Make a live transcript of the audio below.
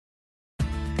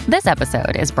This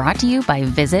episode is brought to you by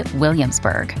Visit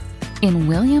Williamsburg. In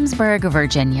Williamsburg,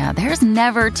 Virginia, there's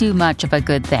never too much of a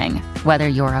good thing. Whether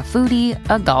you're a foodie,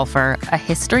 a golfer, a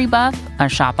history buff, a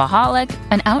shopaholic,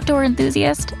 an outdoor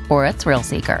enthusiast, or a thrill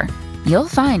seeker, you'll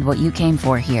find what you came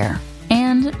for here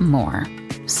and more.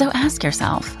 So ask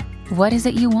yourself, what is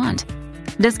it you want?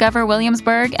 Discover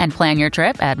Williamsburg and plan your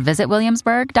trip at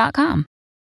visitwilliamsburg.com.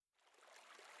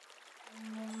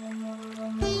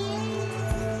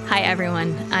 Hi,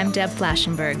 everyone. I'm Deb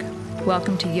Flashenberg.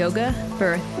 Welcome to Yoga,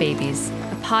 Birth, Babies,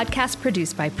 a podcast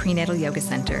produced by Prenatal Yoga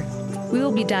Center. We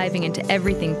will be diving into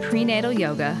everything prenatal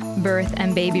yoga, birth,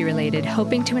 and baby related,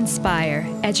 hoping to inspire,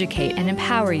 educate, and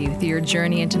empower you through your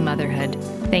journey into motherhood.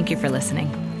 Thank you for listening.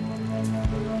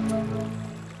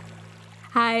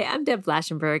 Hi, I'm Deb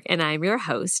Flashenberg, and I'm your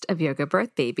host of Yoga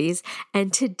Birth Babies.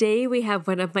 And today we have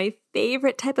one of my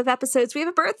favorite type of episodes. We have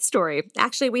a birth story.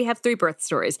 Actually, we have 3 birth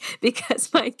stories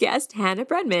because my guest, Hannah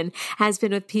Brenman, has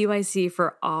been with PYC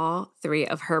for all 3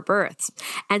 of her births.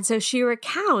 And so she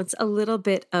recounts a little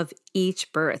bit of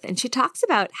each birth. And she talks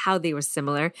about how they were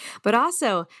similar, but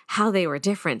also how they were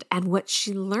different and what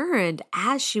she learned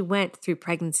as she went through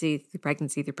pregnancy.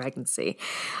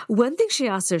 One thing she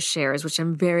also shares, which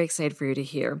I'm very excited for you to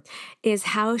hear, is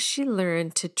how she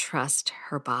learned to trust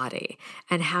her body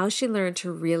and how she learned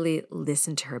to really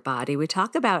listen to her body. We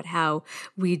talk about how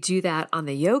we do that on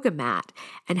the yoga mat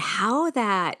and how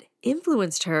that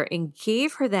influenced her and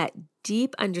gave her that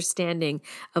deep understanding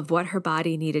of what her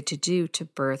body needed to do to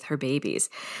birth her babies.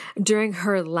 During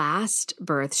her last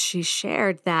birth, she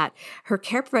shared that her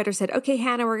care provider said, "Okay,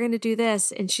 Hannah, we're going to do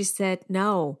this." And she said,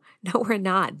 no, we're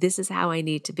not. This is how I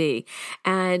need to be.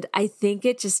 And I think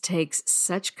it just takes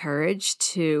such courage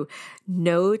to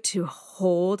know to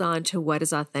hold on to what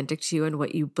is authentic to you and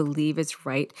what you believe is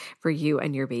right for you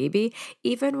and your baby,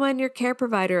 even when your care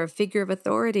provider, a figure of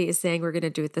authority, is saying, we're going to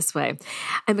do it this way.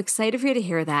 I'm excited for you to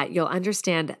hear that. You'll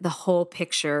understand the whole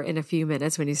picture in a few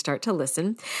minutes when you start to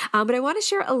listen. But I want to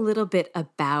share a little bit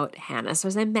about Hannah. So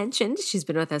as I mentioned, she's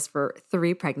been with us for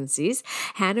 3 pregnancies.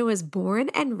 Hannah was born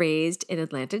and raised in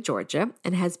Atlanta, Georgia,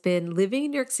 and has been living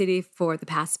in New York City for the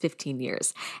past 15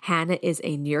 years. Hannah is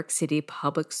a New York City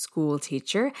public school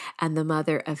teacher and the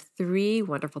mother of 3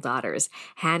 wonderful daughters.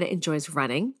 Hannah enjoys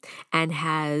running and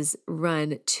has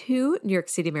run 2 New York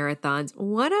City marathons,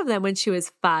 one of them when she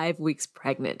was 5 weeks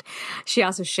pregnant. She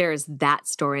also shares that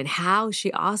story and how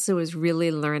she also is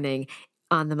really learning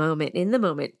in the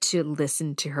moment to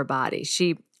listen to her body.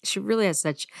 She really has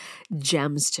such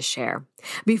gems to share.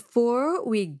 Before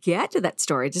we get to that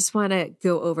story, I just want to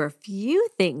go over a few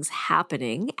things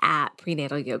happening at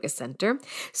Prenatal Yoga Center.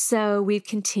 So we've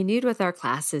continued with our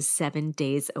classes 7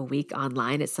 days a week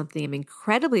online. It's something I'm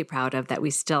incredibly proud of that we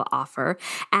still offer.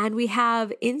 And we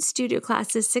have in-studio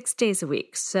classes 6 days a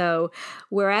week. So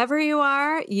wherever you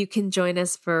are, you can join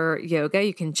us for yoga.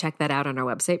 You can check that out on our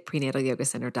website,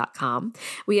 prenatalyogacenter.com.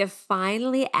 We have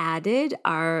finally added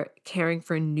our Caring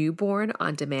for Newborn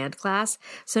on Demand class.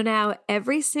 So now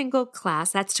every single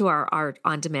class, that's to our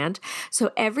on demand.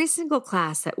 So every single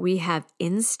class that we have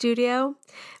in studio,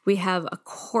 we have a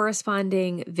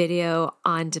corresponding video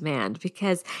on demand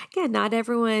because, again, not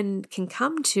everyone can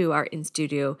come to our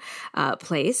in-studio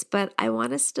place, but I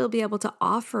want to still be able to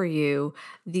offer you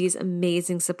these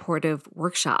amazing supportive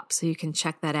workshops. So you can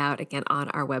check that out again on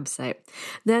our website.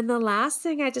 Then the last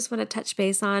thing I just want to touch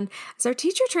base on is our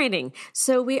teacher training.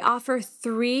 So we offer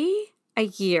 3 a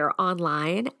year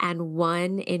online and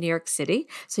 1 in New York City.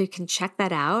 So you can check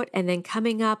that out. And then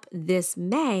coming up this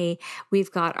May,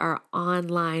 we've got our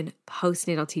online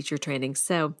postnatal teacher training.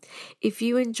 So if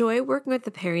you enjoy working with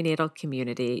the perinatal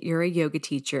community, you're a yoga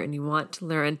teacher and you want to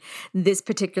learn this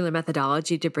particular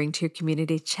methodology to bring to your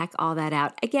community, check all that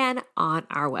out again on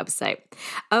our website.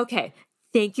 Okay.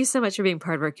 Thank you so much for being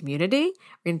part of our community.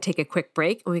 We're going to take a quick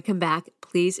break. When we come back,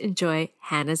 please enjoy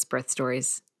Hannah's birth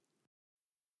stories.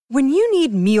 When you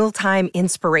need mealtime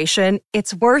inspiration,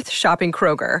 it's worth shopping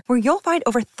Kroger, where you'll find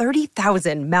over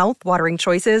 30,000 mouth-watering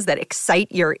choices that excite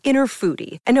your inner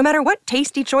foodie. And no matter what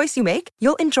tasty choice you make,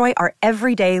 you'll enjoy our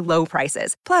everyday low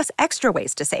prices, plus extra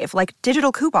ways to save, like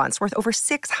digital coupons worth over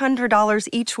 $600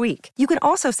 each week. You can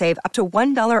also save up to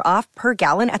 $1 off per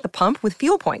gallon at the pump with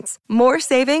fuel points. More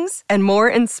savings and more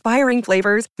inspiring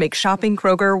flavors make shopping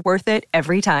Kroger worth it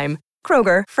every time.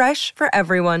 Kroger, fresh for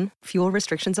everyone. Fuel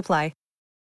restrictions apply.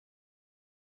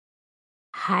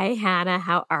 Hi, Hannah.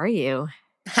 How are you?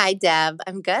 Hi, Deb.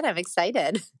 I'm good. I'm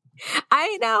excited.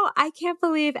 I know. I can't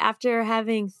believe after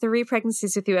having 3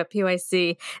 pregnancies with you at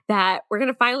PYC that we're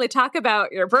going to finally talk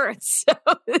about your births. So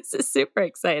this is super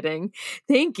exciting.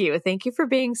 Thank you. Thank you for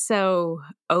being so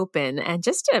open and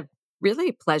just to really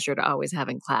a pleasure to always have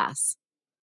in class.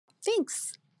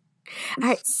 Thanks. All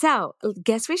right. So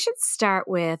guess we should start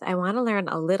with, I want to learn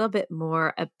a little bit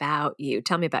more about you.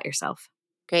 Tell me about yourself.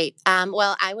 Great.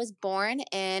 Well, I was born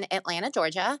in Atlanta,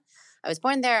 Georgia. I was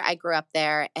born there. I grew up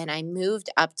there, and I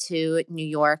moved up to New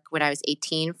York when I was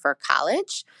 18 for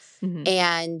college. Mm-hmm.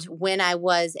 And when I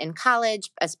was in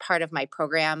college, as part of my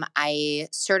program, I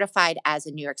certified as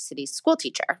a New York City school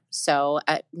teacher. So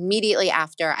immediately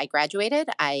after I graduated,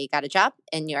 I got a job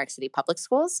in New York City public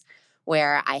schools,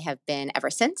 where I have been ever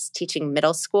since, teaching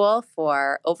middle school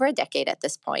for over a decade at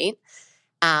this point.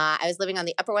 I was living on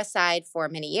the Upper West Side for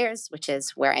many years, which is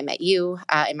where I met you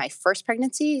in my first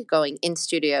pregnancy, going in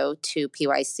studio to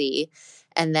PYC.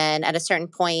 And then at a certain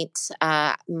point,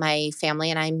 my family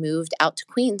and I moved out to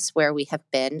Queens, where we have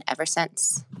been ever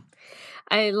since.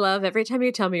 I love every time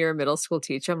you tell me you're a middle school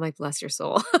teacher, I'm like, bless your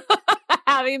soul.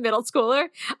 Having a middle schooler,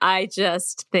 I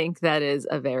just think that is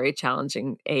a very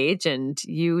challenging age, and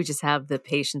you just have the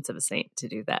patience of a saint to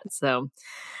do that. So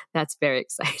that's very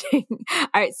exciting. All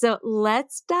right. So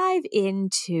let's dive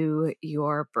into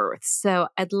your birth. So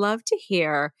I'd love to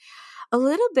hear a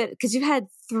little bit, because you've had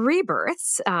 3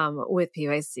 births with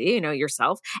PYC,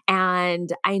 yourself.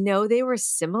 And I know they were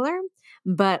similar,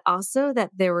 but also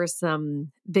that there were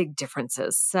some big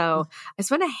differences. So I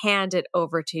just want to hand it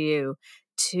over to you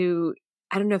to,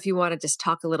 I don't know if you want to just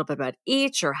talk a little bit about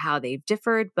each or how they've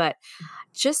differed, but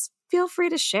just feel free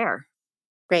to share.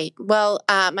 Great. Well,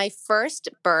 my first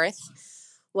birth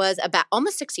was about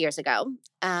almost 6 years ago.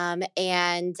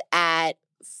 And at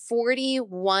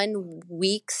 41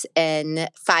 weeks and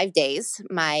 5 days,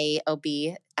 my OB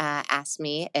asked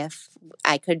me if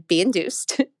I could be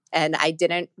induced. And I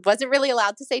wasn't really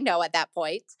allowed to say no at that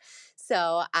point.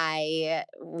 So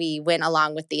we went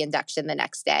along with the induction the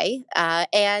next day.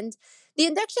 And the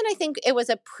induction, I think it was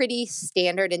a pretty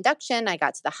standard induction. I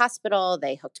got to the hospital.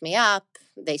 They hooked me up.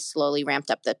 They slowly ramped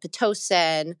up the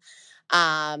Pitocin.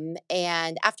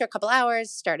 And after a couple hours,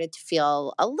 started to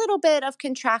feel a little bit of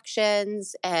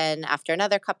contractions. And after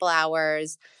another couple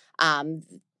hours,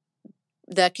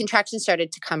 the contractions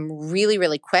started to come really,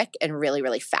 really quick and really,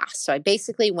 really fast. So I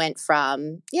basically went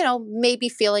from, maybe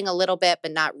feeling a little bit,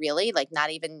 but not really, like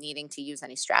not even needing to use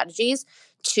any strategies,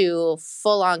 to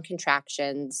full-on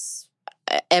contractions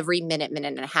every minute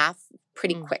and a half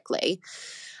pretty quickly.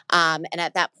 And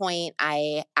at that point,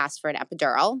 I asked for an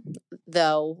epidural,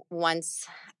 though once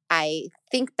I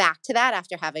think back to that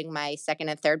after having my second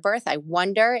and third birth, I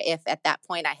wonder if at that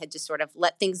point I had just sort of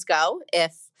let things go,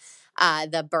 if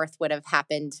the birth would have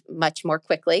happened much more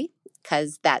quickly,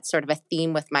 because that's sort of a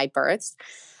theme with my births.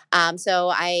 So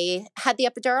I had the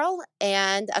epidural,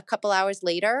 and a couple hours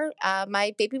later,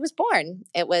 my baby was born.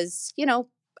 It was,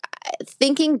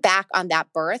 thinking back on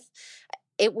that birth,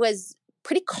 it was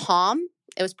pretty calm.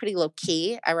 It was pretty low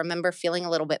key. I remember feeling a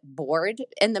little bit bored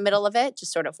in the middle of it,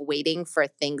 just sort of waiting for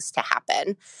things to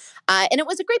happen. And it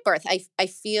was a great birth. I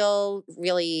feel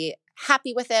really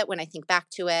happy with it when I think back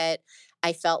to it.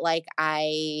 I felt like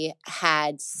I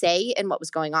had say in what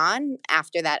was going on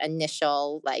after that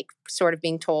initial, sort of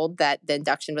being told that the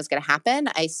induction was going to happen.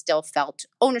 I still felt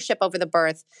ownership over the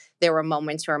birth. There were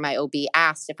moments where my OB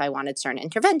asked if I wanted certain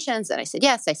interventions, and I said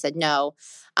yes. I said no.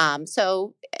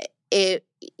 So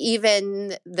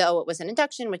even though it was an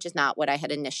induction, which is not what I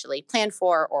had initially planned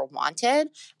for or wanted,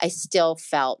 I still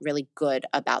felt really good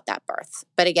about that birth.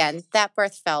 But again, that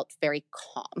birth felt very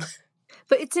calm.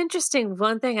 But it's interesting.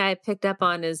 One thing I picked up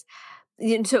on is,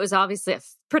 so it was obviously a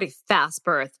pretty fast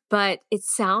birth, but it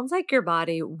sounds like your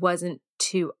body wasn't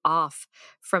too off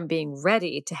from being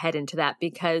ready to head into that,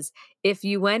 because if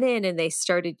you went in and they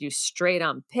started you straight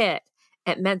on pit,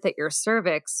 it meant that your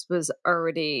cervix was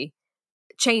already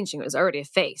changing. It was already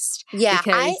effaced. Yeah.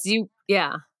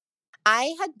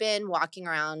 I had been walking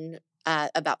around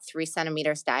about 3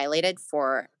 centimeters dilated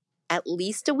for at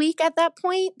least a week at that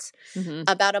point. Mm-hmm.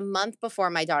 About a month before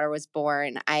my daughter was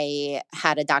born, I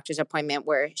had a doctor's appointment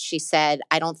where she said,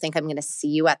 I don't think I'm going to see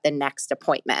you at the next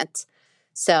appointment.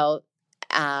 So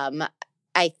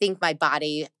I think my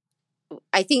body,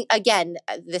 again,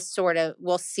 this sort of,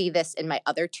 we'll see this in my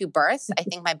other 2 births. I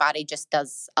think my body just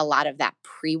does a lot of that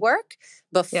pre-work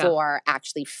before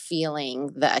actually feeling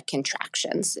the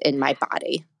contractions in my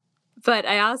body. But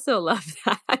I also love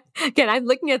that. Again, I'm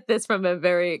looking at this from a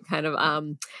very kind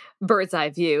of bird's eye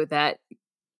view, that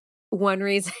one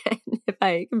reason, if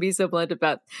I can be so blunt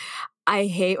about, I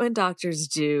hate when doctors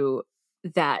do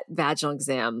that vaginal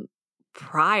exam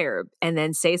prior and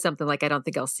then say something like, I don't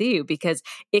think I'll see you, because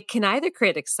it can either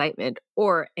create excitement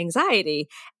or anxiety.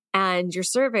 And your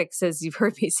cervix, as you've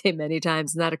heard me say many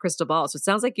times, is not a crystal ball. So it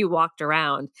sounds like you walked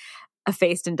around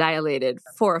effaced and dilated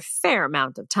for a fair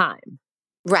amount of time.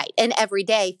 Right. And every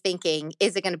day thinking,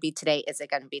 is it going to be today? Is it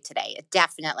going to be today? It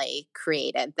definitely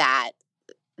created that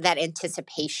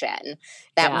anticipation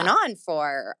that went on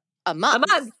for a month.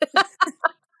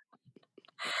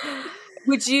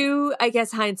 Would you, I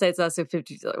guess hindsight's also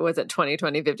 50, was it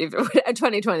 2020, 50,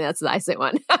 2020, that's the icing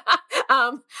one.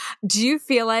 Do you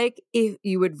feel like if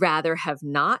you would rather have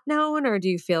not known, or do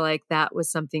you feel like that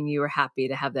was something you were happy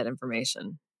to have that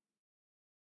information?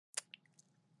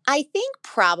 I think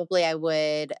probably I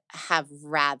would have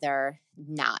rather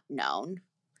not known,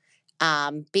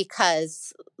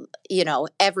 because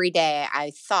every day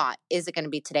I thought, is it going to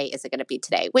be today? Is it going to be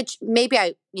today? Which maybe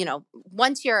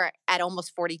once you're at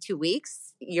almost 42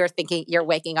 weeks, you're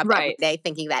waking up every day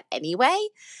thinking that anyway.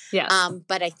 Yes.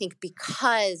 But I think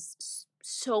because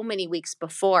so many weeks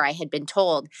before I had been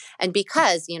told, and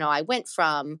because, I went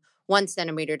from 1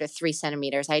 centimeter to 3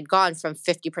 centimeters, I had gone from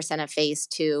 50%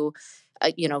 effaced to,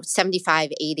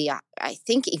 75, 80, I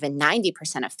think even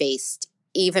 90% effaced,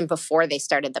 even before they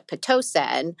started the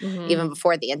Pitocin, even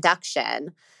before the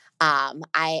induction.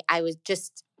 I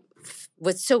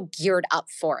was so geared up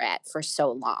for it for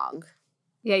so long.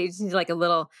 Yeah, you just need like a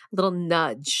little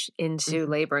nudge into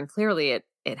labor, and clearly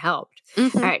it helped. All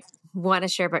right, want to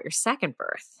share about your second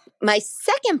birth? My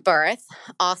second birth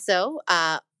also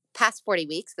past 40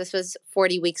 weeks. This was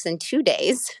 40 weeks and 2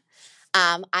 days.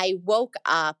 I woke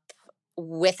up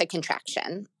with a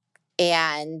contraction.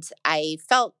 And it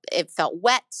felt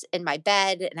wet in my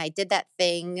bed. And I did that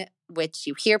thing which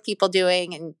you hear people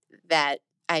doing, and that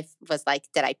I was like,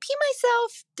 did I pee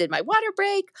myself? Did my water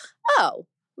break? Oh,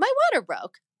 my water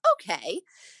broke. Okay.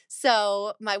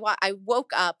 So I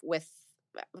woke up with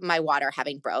my water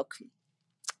having broke.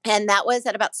 And that was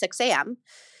at about 6 a.m.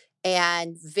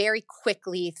 And very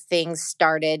quickly, things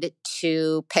started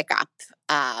to pick up.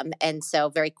 And so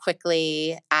very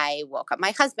quickly, I woke up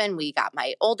my husband. We got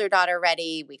my older daughter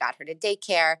ready. We got her to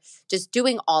daycare, just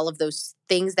doing all of those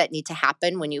things that need to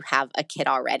happen when you have a kid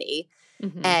already.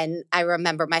 And I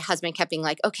remember my husband kept being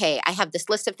like, okay, I have this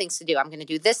list of things to do. I'm going to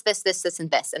do this, this, this, this,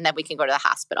 and this. And then we can go to the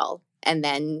hospital. And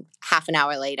then half an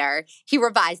hour later, he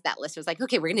revised that list. It was like,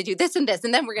 okay, we're going to do this and this,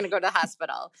 and then we're going to go to the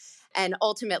hospital. And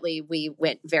ultimately, we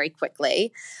went very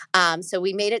quickly. So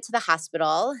we made it to the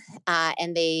hospital,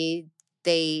 and I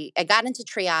got into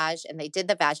triage, and they did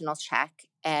the vaginal check,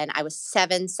 and I was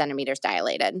 7 centimeters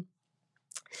dilated.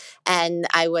 And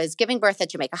I was giving birth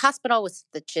at Jamaica Hospital,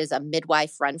 which is a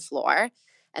midwife-run floor.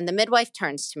 And the midwife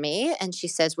turns to me and she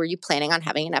says, were you planning on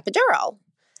having an epidural?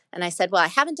 And I said, well, I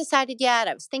haven't decided yet.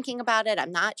 I was thinking about it.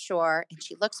 I'm not sure. And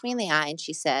she looks me in the eye and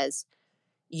she says,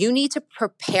 you need to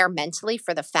prepare mentally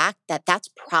for the fact that that's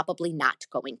probably not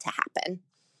going to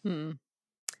happen.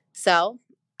 So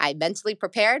I mentally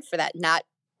prepared for that not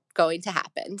going to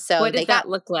happen. So what did that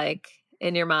look like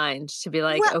in your mind to be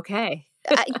like, well, okay?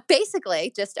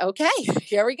 Basically just, okay,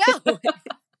 here we go.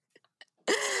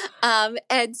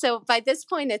 And so by this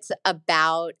point, it's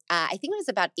about, I think it was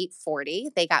about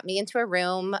 8:40. They got me into a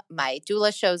room. My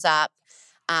doula shows up,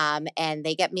 and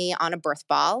they get me on a birth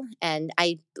ball. And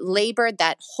I labored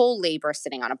that whole labor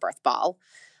sitting on a birth ball.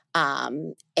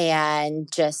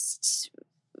 And just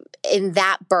in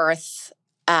that birth,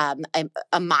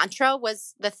 a mantra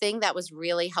was the thing that was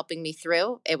really helping me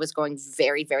through. It was going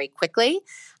very, very quickly.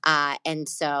 And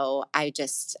so I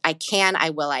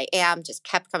will, I am, just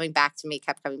kept coming back to me.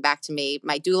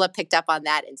 My doula picked up on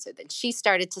that. And so then she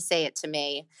started to say it to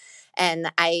me.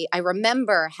 And I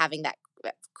remember having that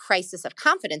crisis of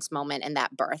confidence moment in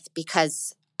that birth,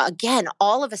 because again,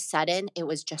 all of a sudden, it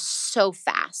was just so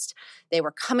fast. They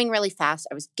were coming really fast.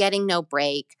 I was getting no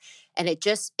break. And it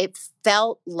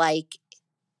felt like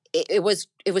it was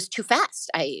too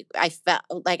fast. I felt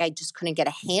like I just couldn't get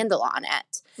a handle on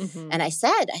it. And I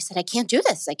said, I can't do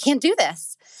this. I can't do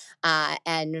this.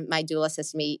 And my doula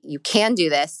says to me, you can do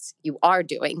this. You are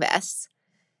doing this.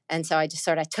 And so I just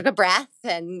sort of took a breath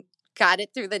and got it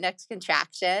through the next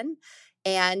contraction.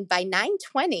 And by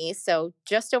 9:20, so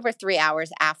just over 3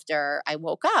 hours after I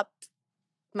woke up,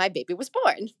 my baby was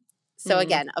born. So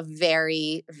again, a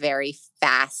very, very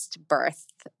fast birth.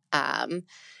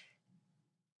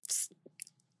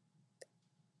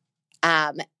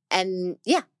 And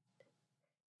yeah.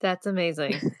 That's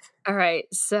amazing. All right.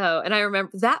 So, and I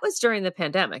remember that was during the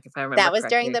pandemic, if I remember That was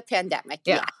correctly. during the pandemic.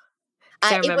 Yeah.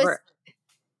 I remember.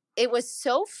 It was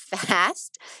so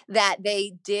fast that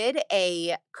they did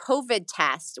a COVID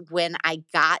test when I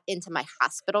got into my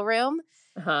hospital room.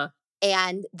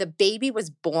 And the baby was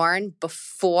born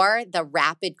before the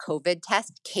rapid COVID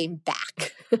test came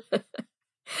back.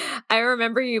 I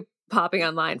remember you popping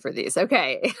online for these.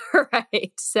 Okay.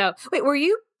 Right. So wait, were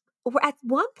you at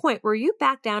one point, were you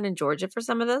back down in Georgia for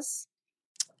some of this?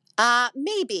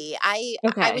 Maybe. I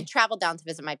would travel down to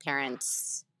visit my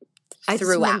parents I just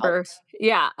remember,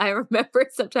 I remember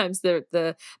sometimes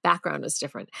the background is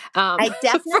different. I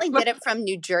definitely did it from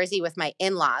New Jersey with my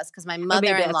in-laws because my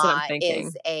mother-in-law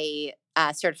is a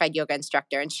certified yoga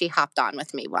instructor, and she hopped on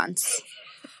with me once.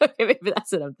 Okay, maybe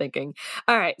that's what I'm thinking.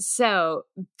 All right, so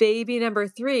baby number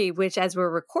 3, which as we're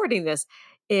recording this,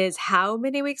 is how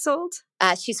many weeks old?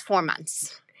 She's 4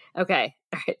 months. Okay,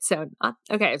 all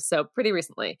right, so pretty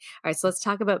recently. All right, so let's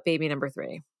talk about baby number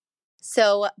 3.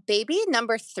 So baby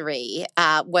number 3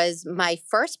 was my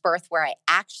first birth where I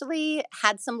actually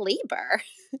had some labor.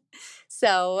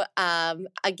 So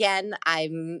again,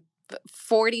 I'm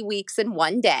 40 weeks in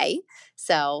one day.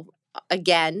 So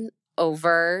again,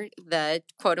 over the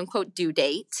quote unquote due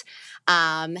date,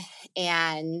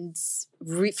 and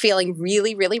feeling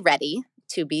really, really ready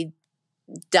to be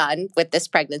done with this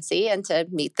pregnancy and to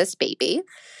meet this baby.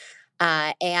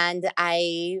 And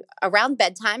around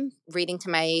bedtime, reading to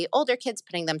my older kids,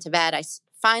 putting them to bed, I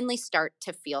finally start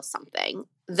to feel something.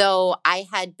 Though I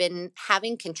had been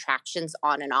having contractions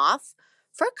on and off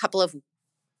for a couple of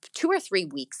 2 or 3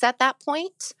 weeks at that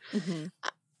point. Mm-hmm.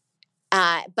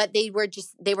 But they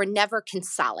were never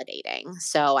consolidating.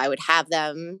 So I would have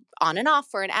them on and off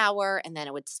for an hour and then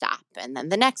it would stop. And then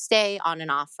the next day on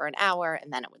and off for an hour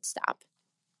and then it would stop.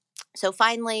 So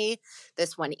finally,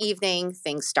 this one evening,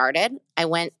 things started. I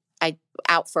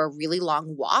out for a really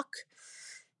long walk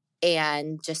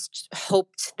and just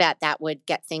hoped that would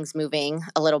get things moving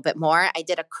a little bit more. I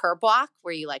did a curb walk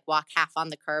where you walk half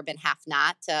on the curb and half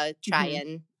not to try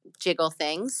and jiggle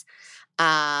things.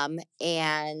 And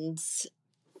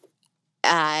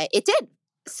it did.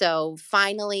 So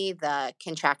finally, the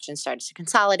contractions started to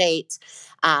consolidate.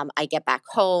 I get back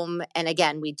home. And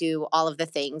again, we do all of the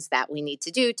things that we need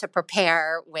to do to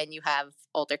prepare when you have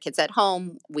older kids at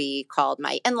home. We called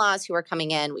my in-laws who were coming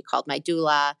in. We called my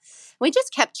doula. We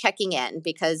just kept checking in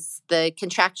because the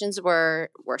contractions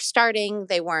were starting.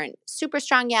 They weren't super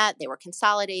strong yet. They were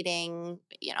consolidating,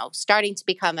 starting to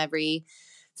become every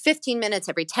 15 minutes,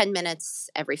 every 10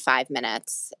 minutes, every 5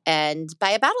 minutes. And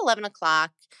by about 11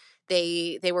 o'clock,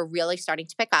 they were really starting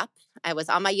to pick up. I was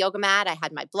on my yoga mat. I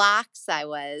had my blocks. I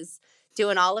was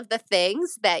doing all of the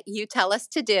things that you tell us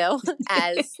to do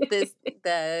as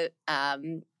the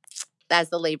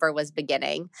labor was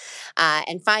beginning.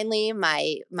 And finally,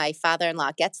 my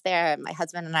father-in-law gets there, and my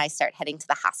husband and I start heading to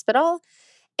the hospital.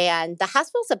 And the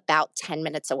hospital's about 10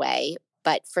 minutes away.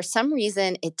 But for some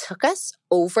reason, it took us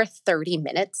over 30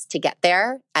 minutes to get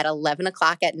there at 11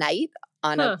 o'clock at night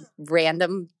on a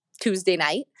random Tuesday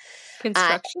night.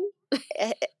 Construction?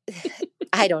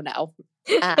 I don't know.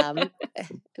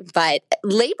 But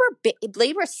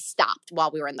labor stopped while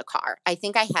we were in the car. I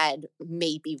think I had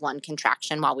maybe one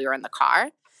contraction while we were in the car.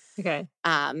 Okay.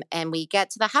 And we get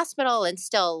to the hospital and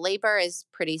still labor is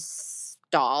pretty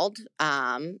stalled.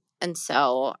 And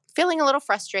so feeling a little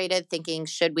frustrated, thinking,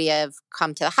 should we have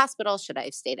come to the hospital? Should I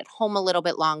have stayed at home a little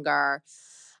bit longer?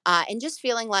 And just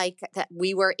feeling like that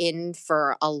we were in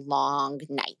for a long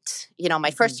night.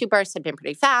 My first 2 births had been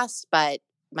pretty fast, but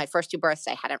my first 2 births,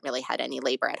 I hadn't really had any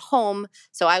labor at home.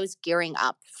 So I was gearing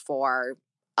up for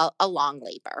a long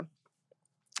labor.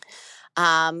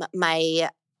 My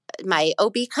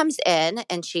OB comes in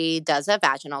and she does a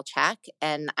vaginal check,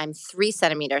 and I'm 3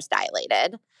 centimeters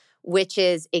dilated, which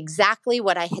is exactly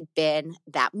what I had been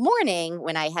that morning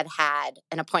when I had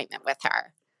an appointment with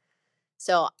her.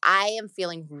 So I am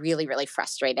feeling really, really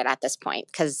frustrated at this point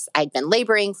because I'd been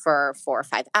laboring for 4 or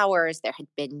 5 hours. There had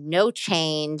been no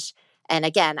change. And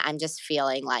again, I'm just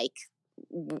feeling like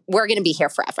we're going to be here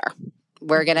forever.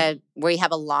 We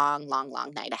have a long, long,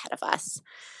 long night ahead of us.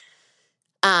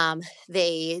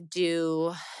 They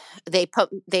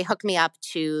hook me up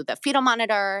to the fetal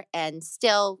monitor, and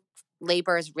still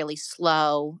labor is really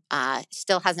slow.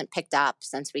 Still hasn't picked up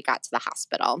since we got to the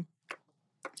hospital.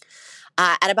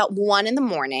 At about 1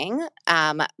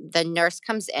 a.m, the nurse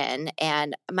comes in,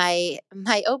 and my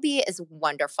OB is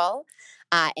wonderful,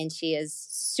 and she is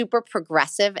super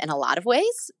progressive in a lot of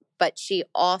ways, but she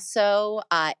also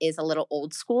is a little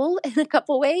old school in a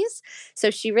couple ways.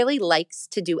 So she really likes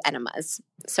to do enemas.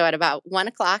 So at about 1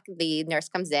 o'clock, the nurse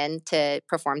comes in to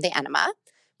perform the enema,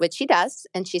 which she does,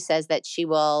 and she says that she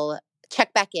will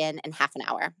check back in half an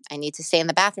hour. I need to stay in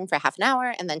the bathroom for half an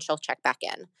hour, and then she'll check back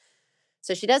in.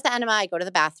 So she does the enema. I go to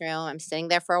the bathroom. I'm sitting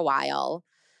there for a while.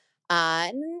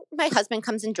 And my husband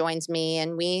comes and joins me,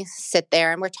 and we sit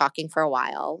there and we're talking for a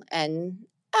while. And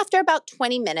after about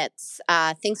 20 minutes,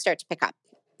 things start to pick up.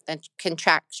 The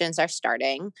contractions are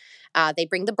starting. They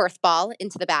bring the birth ball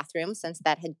into the bathroom since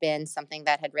that had been something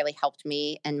that had really helped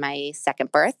me in my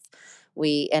second birth.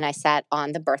 I sat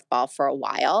on the birth ball for a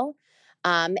while.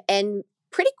 And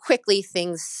pretty quickly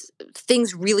things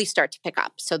really start to pick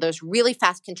up. So those really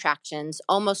fast contractions,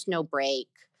 almost no break,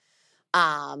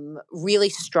 really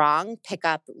strong, pick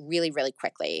up really, really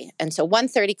quickly. And so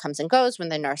 1:30 comes and goes when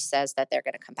the nurse says that they're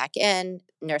going to come back in.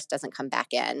 Nurse doesn't come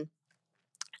back in.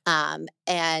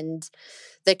 And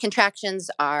the contractions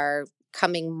are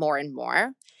coming more and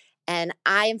more. And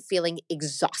I am feeling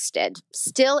exhausted.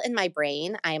 Still in my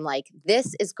brain, I am like,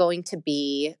 this is going to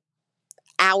be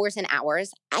hours and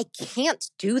hours. I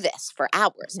can't do this for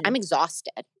hours. I'm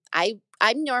exhausted.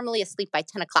 I'm normally asleep by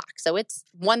 10 o'clock. So it's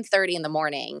 1:30 in the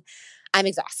morning. I'm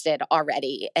exhausted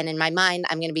already. And in my mind,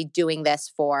 I'm going to be doing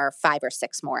this for 5 or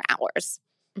 6 more hours.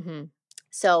 Mm-hmm.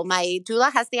 So my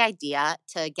doula has the idea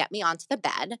to get me onto the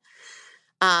bed.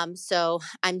 So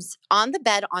I'm on the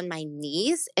bed on my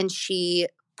knees, and she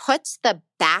puts the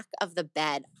back of the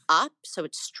bed up so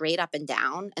it's straight up and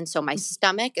down. And so my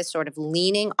stomach is sort of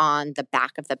leaning on the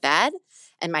back of the bed,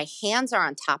 and my hands are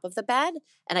on top of the bed,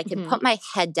 and I can put my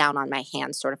head down on my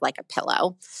hands sort of like a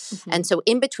pillow. And so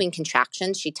in between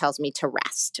contractions, she tells me to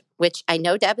rest, which I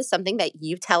know, Deb, is something that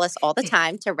you tell us all the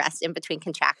time, to rest in between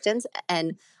contractions.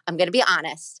 And I'm going to be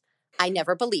honest, I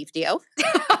never believed you.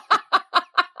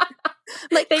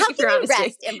 Like, Thank how you can for you honesty.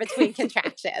 rest in between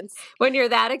contractions? When you're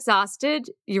that exhausted,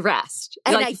 you rest.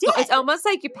 And like, I did. It's almost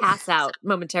like you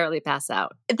momentarily pass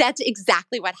out. That's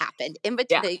exactly what happened. In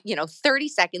between, 30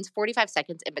 seconds, 45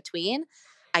 seconds in between,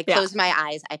 I closed my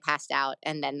eyes, I passed out,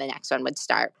 and then the next one would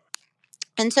start.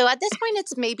 And so at this point,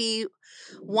 it's maybe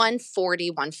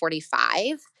 1:40,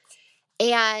 1:45.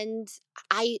 And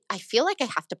I feel like I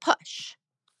have to push.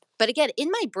 But again, in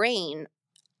my brain,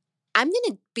 I'm going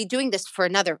to be doing this for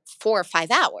another 4 or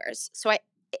 5 hours. So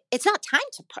it's not time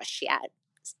to push yet.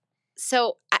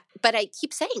 So, but I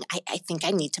keep saying, I think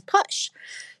I need to push.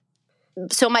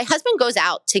 So my husband goes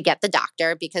out to get the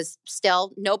doctor because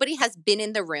still nobody has been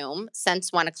in the room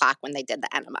since 1 o'clock when they did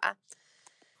the enema.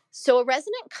 So a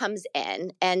resident comes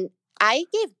in, and I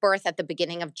gave birth at the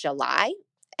beginning of July.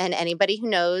 And anybody who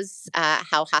knows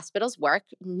how hospitals work,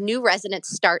 new residents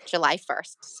start July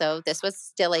 1st. So this was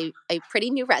still a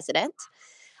pretty new resident.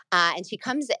 And she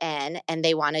comes in, and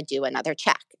they want to do another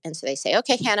check. And so they say,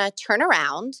 okay, Hannah, turn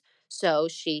around so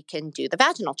she can do the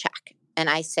vaginal check. And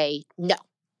I say, no,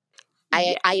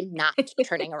 I am not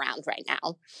turning around right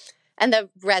now. And the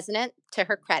resident, to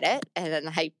her credit, and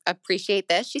I appreciate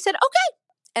this, she said, okay.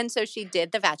 And so she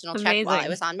did the vaginal check while I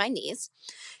was on my knees.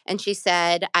 And she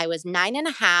said I was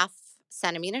 9.5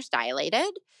 centimeters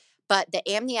dilated, but the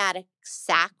amniotic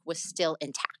sac was still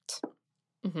intact.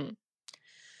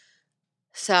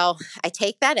 So I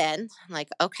take that in. I'm like,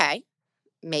 okay,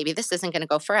 maybe this isn't going to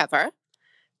go forever,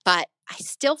 but I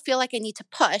still feel like I need to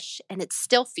push, and it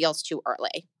still feels too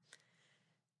early.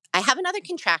 I have another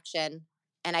contraction,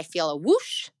 and I feel a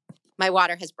whoosh. My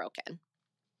water has broken.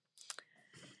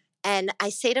 And I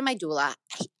say to my doula,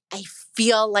 I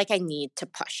feel like I need to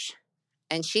push.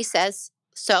 And she says,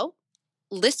 so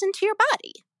listen to your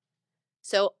body.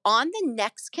 So on the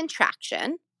next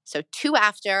contraction, so 2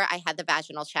 after I had the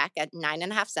vaginal check at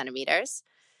 9.5 centimeters,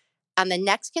 on the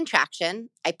next contraction,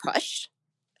 I push,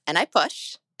 and I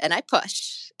push, and I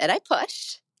push, and I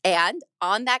push. And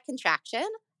on that contraction,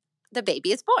 the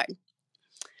baby is born.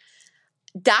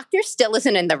 Doctor still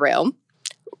isn't in the room.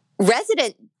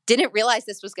 Resident didn't realize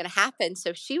this was going to happen.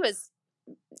 So she was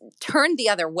turned the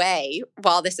other way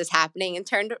while this is happening and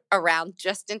turned around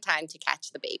just in time to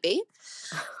catch the baby.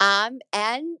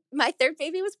 And my third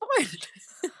baby was born.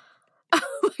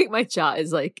 My jaw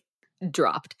is like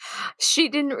dropped. She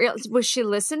didn't realize, was she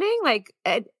listening? Like,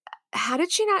 how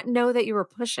did she not know that you were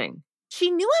pushing?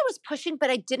 She knew I was pushing, but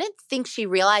I didn't think she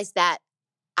realized that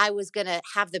I was going to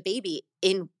have the baby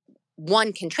in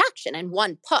one contraction and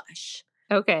one push.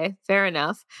 Okay, fair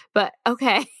enough. But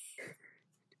okay.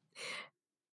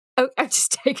 Oh, I'm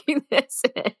just taking this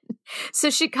in. So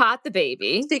she caught the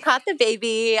baby.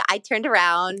 I turned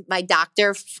around. My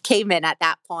doctor came in at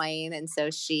that point. And so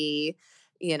she,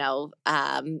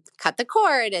 cut the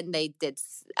cord, and they did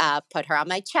put her on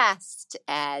my chest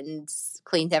and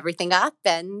cleaned everything up.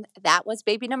 And that was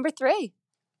baby number 3.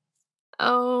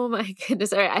 Oh my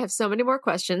goodness. All right. I have so many more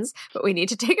questions, but we need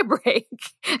to take a break.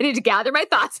 I need to gather my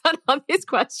thoughts on all these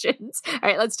questions. All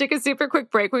right. Let's take a super quick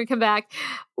break. When we come back,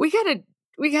 we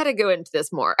gotta go into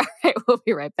this more. All right. We'll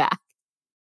be right back.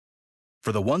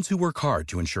 For the ones who work hard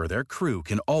to ensure their crew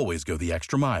can always go the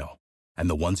extra mile, and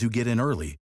the ones who get in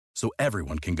early so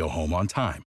everyone can go home on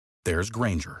time, there's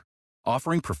Grainger,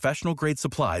 offering professional-grade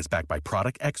supplies backed by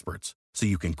product experts so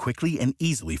you can quickly and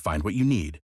easily find what you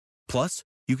need. Plus,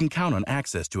 you can count on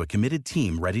access to a committed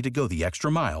team ready to go the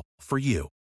extra mile for you.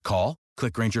 Call,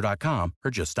 click Grainger.com,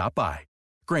 or just stop by.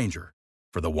 Grainger,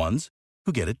 for the ones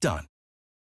who get it done.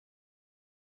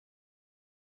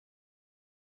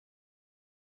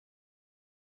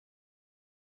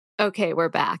 Okay, we're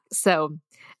back. So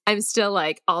I'm still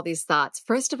like all these thoughts.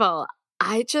 First of all,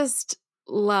 I just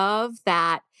love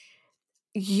that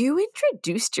you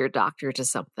introduced your doctor to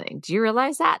something. Do you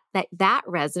realize that that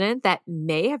resident that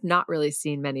may have not really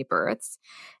seen many births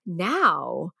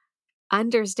now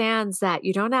understands that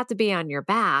you don't have to be on your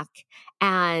back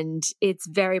and it's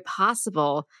very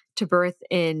possible to birth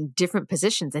in different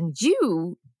positions. And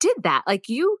you did that. Like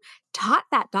you taught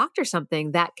that doctor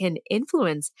something that can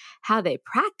influence how they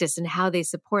practice and how they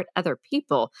support other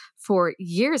people for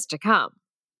years to come.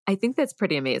 I think that's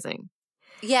pretty amazing.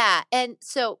 Yeah. And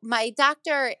so my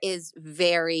doctor is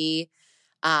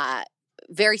uh,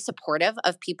 very supportive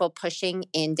of people pushing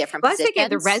in different Well, I was positions. thinking of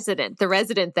the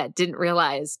resident that didn't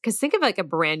realize, because think of like a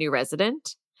brand new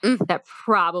resident that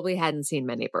probably hadn't seen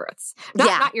many births.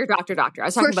 Not your doctor. I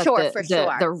was talking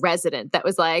about the resident that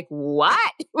was like,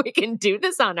 what? We can do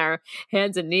this on our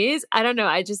hands and knees? I don't know.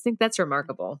 I just think that's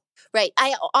remarkable. Right.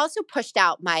 I also pushed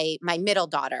out my middle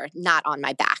daughter not on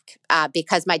my back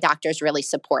because my doctor is really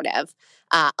supportive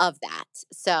of that.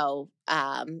 So,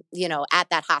 at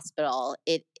that hospital,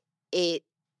 it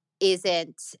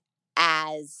isn't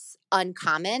as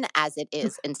uncommon as it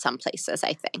is in some places,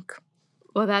 I think.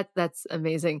 Well, that's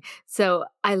amazing. So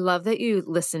I love that you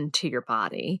listened to your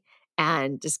body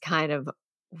and just kind of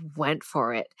went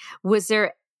for it.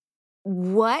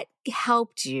 What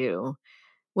helped you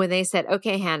when they said,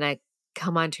 okay, Hannah,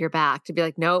 come onto your back, to be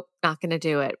like, nope, not going to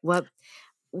do it?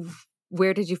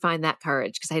 Where did you find that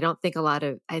courage? Because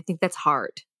I think that's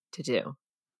hard to do.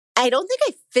 I don't think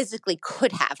I physically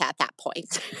could have at that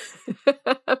point.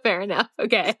 Fair enough.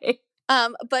 Okay.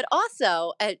 But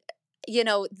also,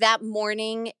 that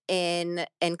morning in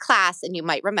class, and you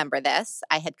might remember this,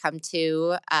 I had come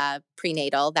to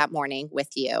prenatal that morning with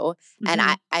you, and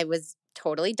I was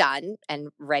totally done and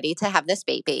ready to have this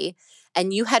baby.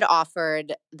 And you had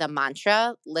offered the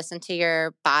mantra, listen to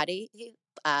your body,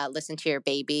 listen to your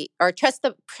baby, or trust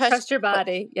your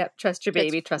body. Yep. Trust your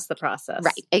baby, trust the process.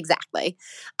 Right. Exactly.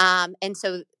 And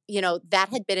so, that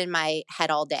had been in my head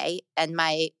all day. And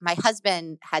my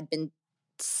husband had been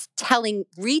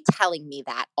retelling me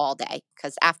that all day.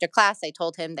 Because after class, I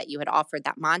told him that you had offered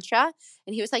that mantra.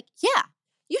 And he was like, yeah,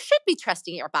 you should be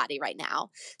trusting your body right now.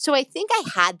 So I think I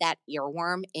had that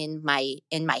earworm in my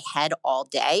head all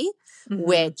day,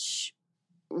 which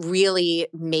really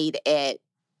made it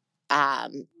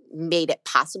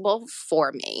possible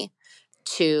for me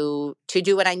to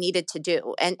do what I needed to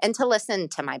do and to listen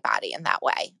to my body in that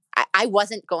way. I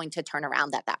wasn't going to turn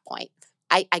around at that point.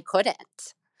 I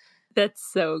couldn't. That's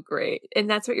so great. And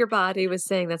that's what your body was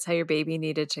saying. That's how your baby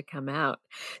needed to come out.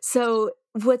 So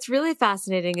what's really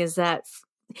fascinating is that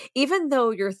even though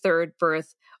your third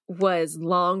birth was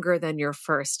longer than your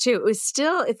first two, it was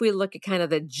still, if we look at kind of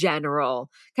the general,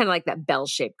 kind of like that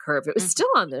bell-shaped curve, it was still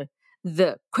on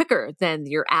the quicker than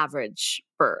your average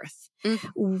birth.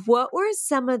 What were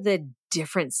some of the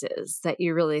differences that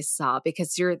you really saw?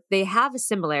 Because they have a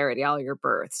similarity, all your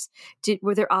births.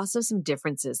 Were there also some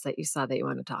differences that you saw that you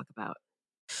want to talk about?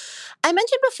 I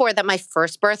mentioned before that my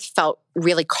first birth felt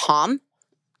really calm.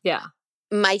 Yeah.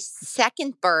 My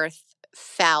second birth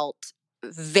felt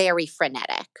very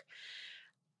frenetic.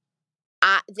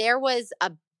 There was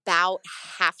about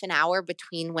half an hour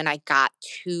between when I got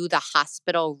to the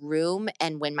hospital room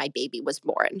and when my baby was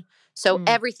born. So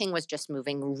everything was just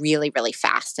moving really, really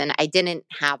fast. And I didn't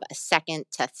have a second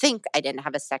to think. I didn't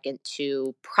have a second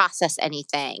to process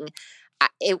anything.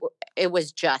 I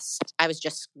was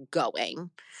just going.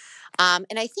 And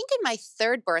I think in my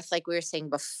third birth, like we were saying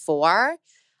before,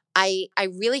 I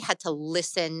really had to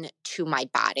listen to my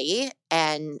body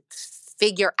and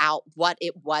figure out what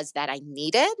it was that I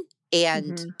needed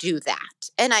and do that.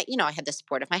 And I had the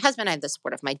support of my husband, I had the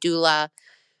support of my doula,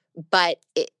 but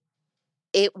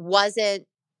it wasn't,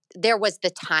 there was the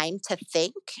time to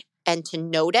think and to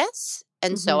notice.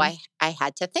 And so I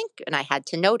had to think and I had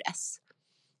to notice.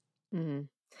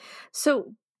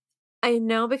 So I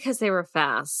know, because they were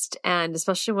fast, and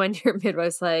especially when your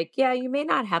midwife's like, yeah, you may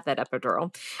not have that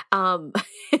epidural. And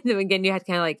then again, you had to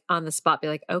kind of like on the spot be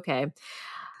like, okay,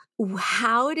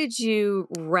 how did you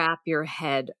wrap your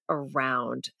head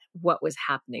around what was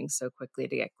happening so quickly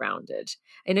to get grounded?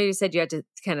 I know you said you had to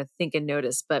kind of think and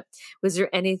notice, but was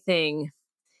there anything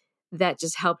that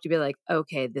just helped you be like,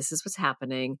 okay, this is what's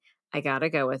happening. I got to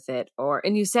go with it.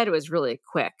 And you said it was really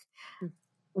quick.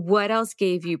 What else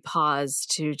gave you pause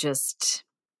to just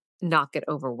not get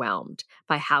overwhelmed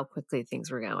by how quickly things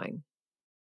were going?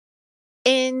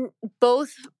 In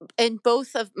both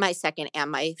of my second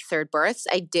and my third births,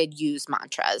 I did use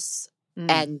mantras.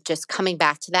 And just coming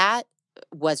back to that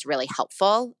was really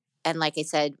helpful. And like I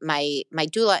said, my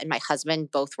doula and my husband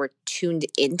both were tuned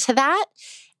into that.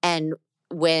 And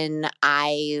when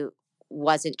I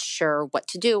wasn't sure what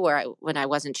to do, when I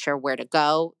wasn't sure where to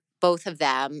go, both of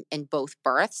them in both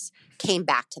births came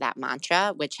back to that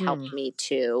mantra, which helped me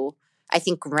to, I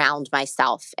think, ground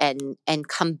myself and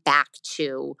come back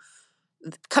to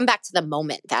the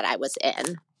moment that I was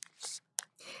in.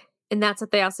 And that's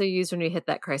what they also use when you hit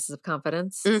that crisis of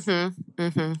confidence. Mm-hmm.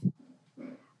 Mm-hmm.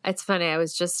 It's funny. I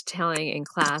was just telling in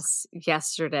class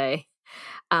yesterday,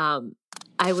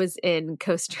 I was in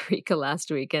Costa Rica last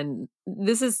week, and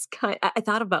this is I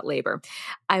thought about labor.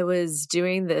 I was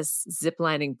doing this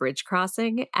ziplining bridge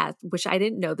crossing which I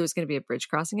didn't know there was going to be a bridge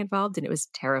crossing involved. And it was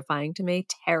terrifying to me,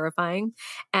 terrifying.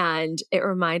 And it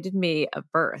reminded me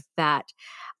of birth, that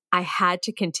I had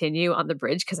to continue on the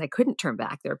bridge because I couldn't turn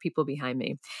back. There were people behind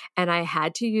me. And I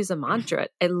had to use a mantra.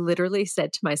 I literally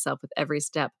said to myself with every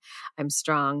step, I'm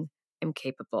strong, I'm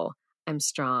capable, I'm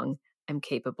strong, I'm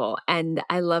capable. And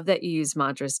I love that you use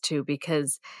mantras too,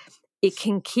 because it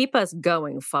can keep us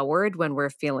going forward when we're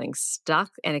feeling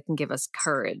stuck, and it can give us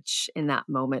courage in that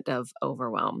moment of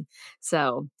overwhelm.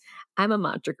 So I'm a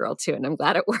mantra girl too, and I'm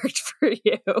glad it worked for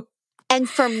you. And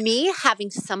for me, having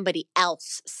somebody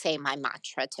else say my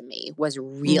mantra to me was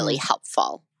really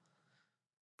helpful.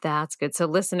 That's good. So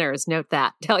listeners, note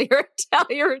that. Tell your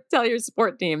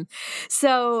support team.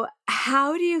 So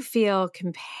how do you feel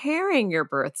comparing your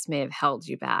births may have held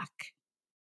you back?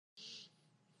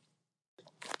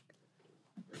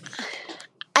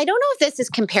 I don't know if this is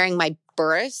comparing my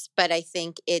births, but I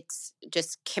think it's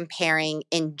just comparing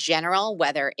in general,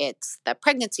 whether it's the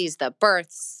pregnancies, the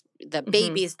births, the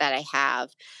babies that I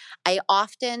have. I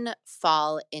often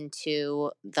fall into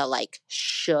the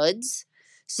shoulds.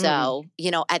 So,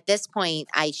 at this point,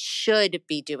 I should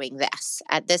be doing this.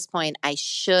 At this point, I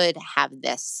should have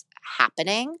this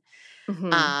happening.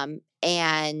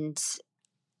 And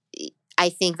I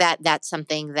think that that's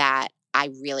something that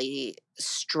I really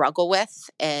struggle with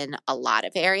in a lot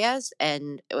of areas.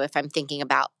 And if I'm thinking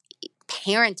about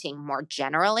parenting more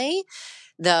generally,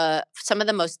 some of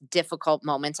the most difficult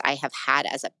moments I have had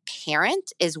as a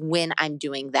parent is when I'm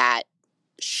doing that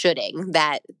shoulding,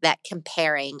 that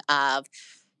comparing of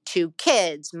two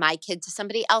kids, my kid to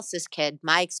somebody else's kid,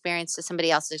 my experience to somebody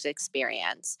else's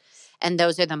experience. And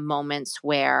those are the moments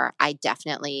where I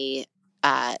definitely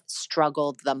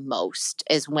struggled the most,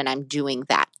 is when I'm doing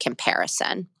that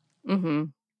comparison.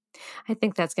 I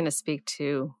think that's going to speak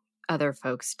to other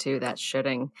folks too, that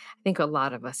shoulding. I think a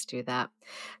lot of us do that.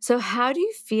 So how do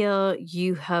you feel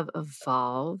you have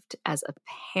evolved as a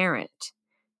parent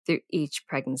through each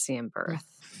pregnancy and birth?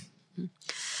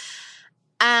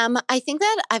 I think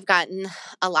that I've gotten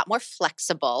a lot more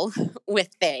flexible with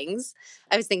things.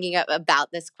 I was thinking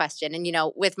about this question, and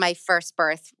with my first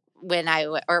birth,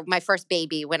 or my first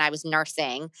baby, when I was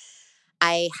nursing,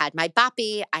 I had my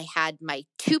boppy. I had my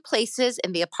two places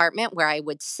in the apartment where I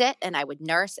would sit and I would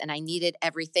nurse, and I needed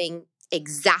everything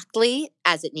exactly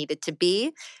as it needed to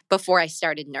be before I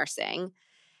started nursing.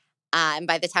 And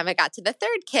by the time I got to the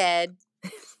third kid,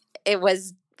 it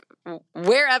was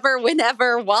wherever,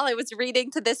 whenever, while I was reading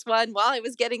to this one, while I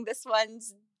was getting this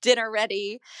one's dinner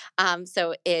ready.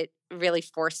 So it really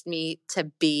forced me to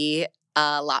be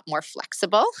a lot more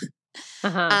flexible.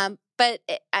 But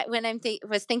when I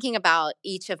was thinking about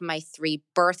each of my three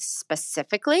births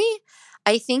specifically,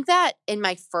 I think that in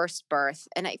my first birth,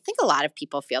 and I think a lot of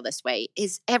people feel this way,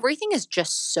 is everything is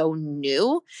just so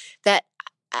new that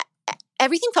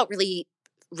everything felt really,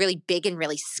 really big and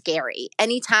really scary.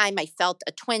 Anytime I felt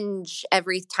a twinge,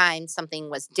 every time something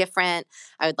was different,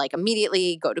 I would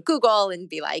immediately go to Google and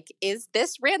be like, is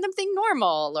this random thing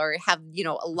normal? Or have,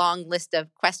 a long list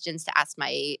of questions to ask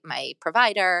my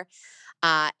provider.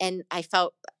 And I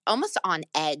felt almost on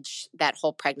edge that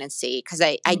whole pregnancy, because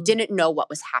I didn't know what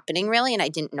was happening really, and I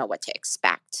didn't know what to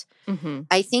expect.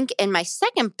 I think in my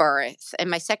second birth and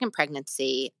my second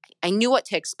pregnancy, I knew what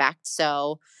to expect.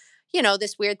 So,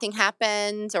 this weird thing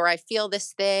happens, or I feel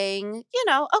this thing,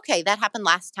 okay, that happened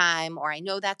last time, or I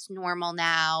know that's normal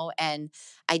now. And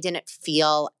I didn't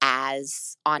feel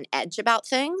as on edge about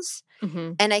things.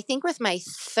 And I think with my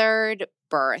third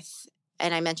birth,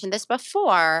 and I mentioned this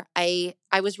before, I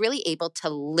was really able to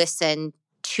listen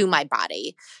to my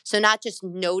body. So not just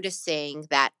noticing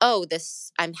that, oh,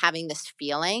 I'm having this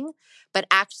feeling, but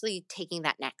actually taking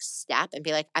that next step and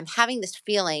be like, I'm having this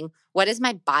feeling. What is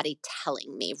my body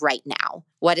telling me right now?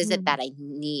 What is it that I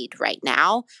need right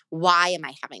now? Why am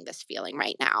I having this feeling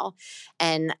right now?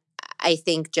 And I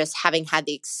think just having had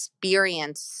the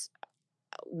experience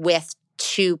with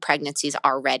 2 pregnancies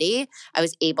already, I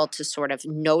was able to sort of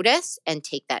notice and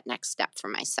take that next step for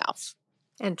myself.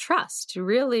 And trust. You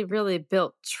really, really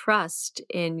built trust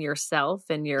in yourself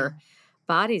and your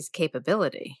body's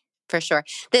capability. For sure.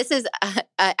 This is,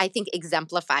 I think,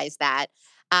 exemplifies that.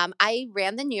 I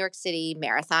ran the New York City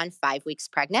Marathon 5 weeks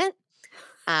pregnant.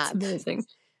 It's amazing.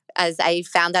 As I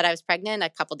found out I was pregnant a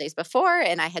couple days before,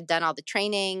 and I had done all the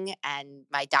training, and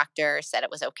my doctor said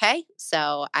it was okay.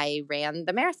 So I ran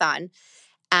the marathon.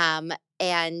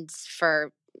 And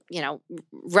for,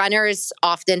 runners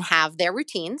often have their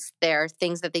routines, their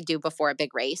things that they do before a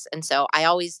big race. And so I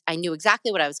knew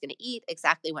exactly what I was going to eat,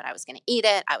 exactly when I was going to eat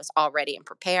it. I was all ready and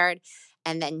prepared.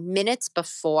 And then minutes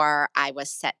before I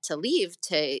was set to leave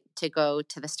to go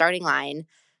to the starting line,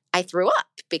 I threw up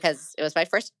because it was my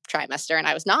first trimester and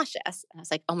I was nauseous. And I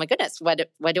was like, oh my goodness, what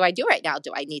do I do right now?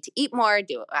 Do I need to eat more?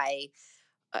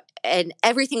 And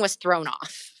everything was thrown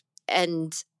off.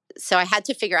 And so I had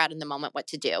to figure out in the moment what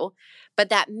to do. But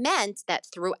that meant that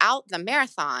throughout the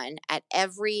marathon, at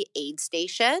every aid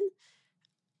station,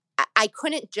 I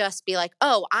couldn't just be like,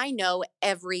 oh, I know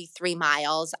every 3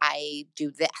 miles I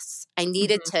do this. I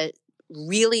needed to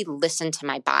really listen to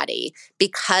my body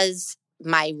because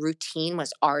my routine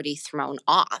was already thrown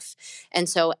off. And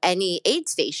so any aid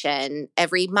station,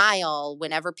 every mile,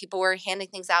 whenever people were handing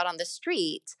things out on the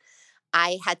street,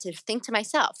 I had to think to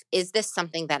myself, is this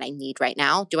something that I need right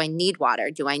now? Do I need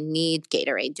water? Do I need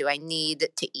Gatorade? Do I need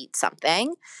to eat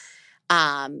something?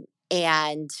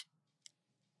 And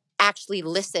actually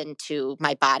listen to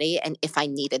my body and if I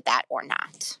needed that or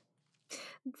not.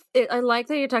 I like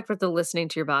that you talked about the listening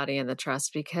to your body and the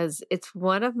trust, because it's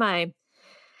one of my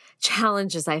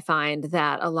challenges. I find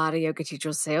that a lot of yoga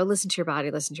teachers say, oh, listen to your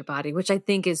body, which I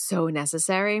think is so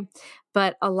necessary.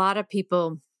 But a lot of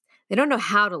people, they don't know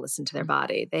how to listen to their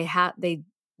body.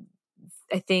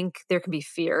 I think there can be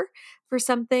fear for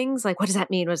some things. Like, what does that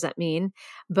mean? What does that mean?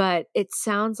 But it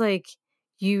sounds like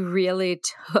you really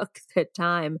took the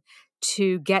time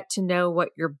to get to know what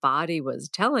your body was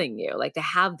telling you, like to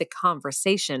have the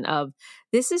conversation of,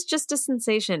 this is just a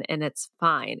sensation and it's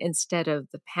fine, instead of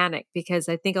the panic. Because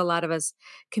I think a lot of us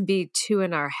can be too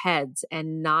in our heads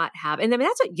and not have, and I mean,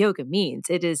 that's what yoga means.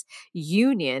 It is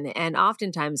union. And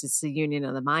oftentimes it's the union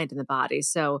of the mind and the body.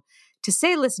 So to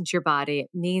say, listen to your body,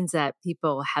 means that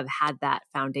people have had that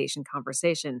foundation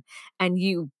conversation, and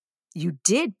you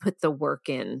did put the work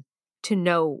in to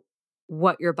know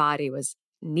what your body was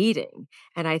needing.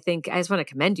 And I just want to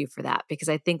commend you for that, because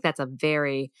I think that's a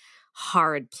very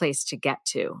hard place to get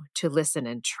to listen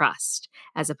and trust,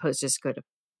 as opposed to just go to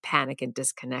panic and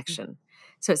disconnection.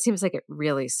 So it seems like it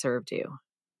really served you.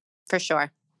 For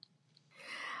sure.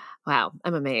 Wow,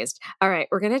 I'm amazed. All right,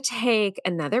 we're going to take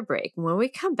another break. When we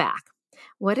come back,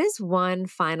 what is one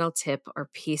final tip or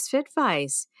piece of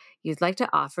advice you'd like to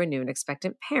offer new and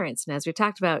expectant parents? And as we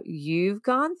talked about, you've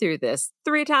gone through this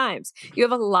 3 times. You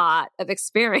have a lot of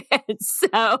experience.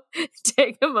 So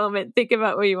take a moment, think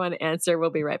about what you want to answer. We'll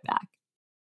be right back.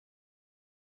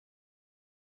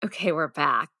 Okay, we're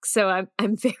back. So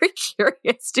I'm very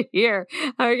curious to hear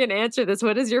how you're going to answer this.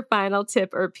 What is your final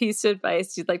tip or piece of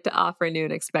advice you'd like to offer new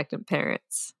and expectant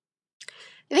parents?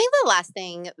 I think the last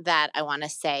thing that I want to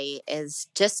say is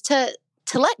just to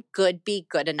let good be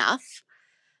good enough.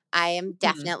 I am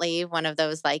definitely one of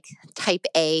those like type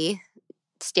A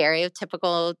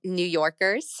stereotypical New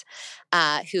Yorkers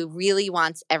who really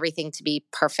wants everything to be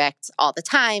perfect all the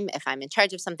time. If I'm in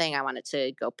charge of something, I want it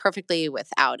to go perfectly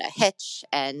without a hitch,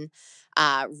 and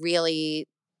really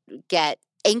get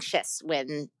anxious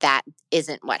when that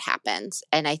isn't what happens.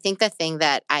 And I think the thing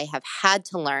that I have had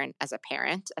to learn as a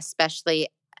parent, especially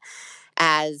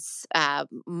as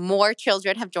more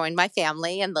children have joined my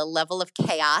family and the level of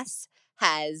chaos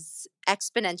has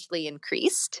exponentially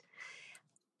increased,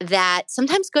 that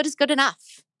sometimes good is good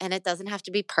enough and it doesn't have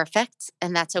to be perfect,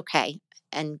 and that's okay.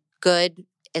 And good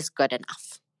is good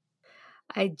enough.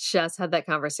 I just had that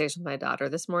conversation with my daughter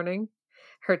this morning.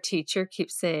 Her teacher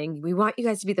keeps saying, we want you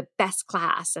guys to be the best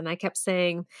class. And I kept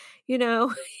saying, you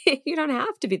don't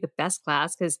have to be the best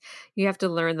class, because you have to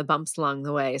learn the bumps along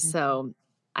the way. So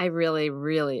I really,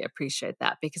 really appreciate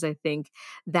that, because I think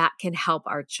that can help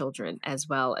our children as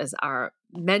well as our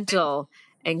mental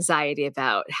anxiety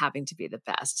about having to be the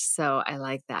best. So I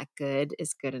like that. Good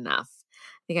is good enough.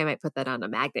 I think I might put that on a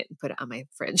magnet and put it on my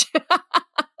fridge.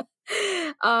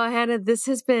 Oh, Hannah, this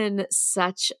has been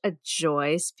such a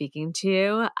joy speaking to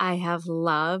you. I have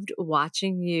loved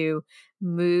watching you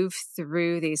move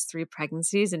through these 3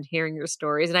 pregnancies and hearing your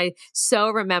stories. And I so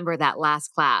remember that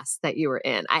last class that you were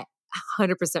in. I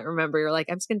 100% remember you're like,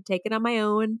 I'm just going to take it on my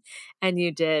own. And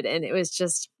you did. And it was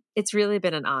just, it's really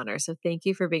been an honor. So thank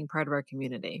you for being part of our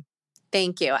community.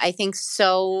 Thank you. I think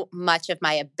so much of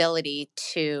my ability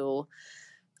to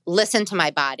listen to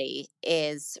my body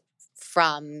is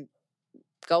from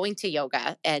going to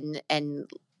yoga and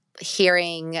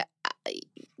hearing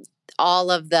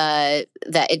all of the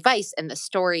advice and the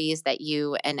stories that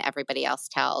you and everybody else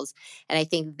tells. And I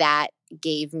think that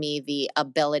gave me the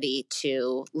ability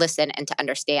to listen and to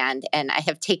understand. And I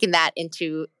have taken that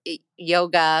into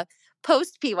yoga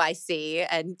post PYC,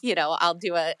 and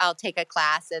I'll take a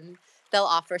class and they'll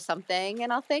offer something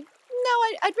and I'll think, no,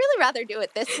 I'd really rather do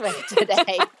it this way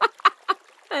today.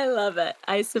 I love it.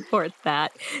 I support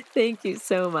that. Thank you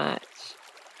so much.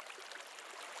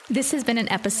 This has been an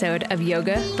episode of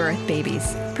Yoga Birth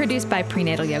Babies, produced by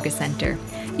Prenatal Yoga Center.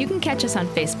 You can catch us on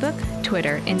Facebook,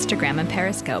 Twitter, Instagram, and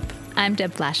Periscope. I'm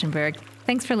Deb Flaschenberg.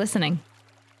 Thanks for listening.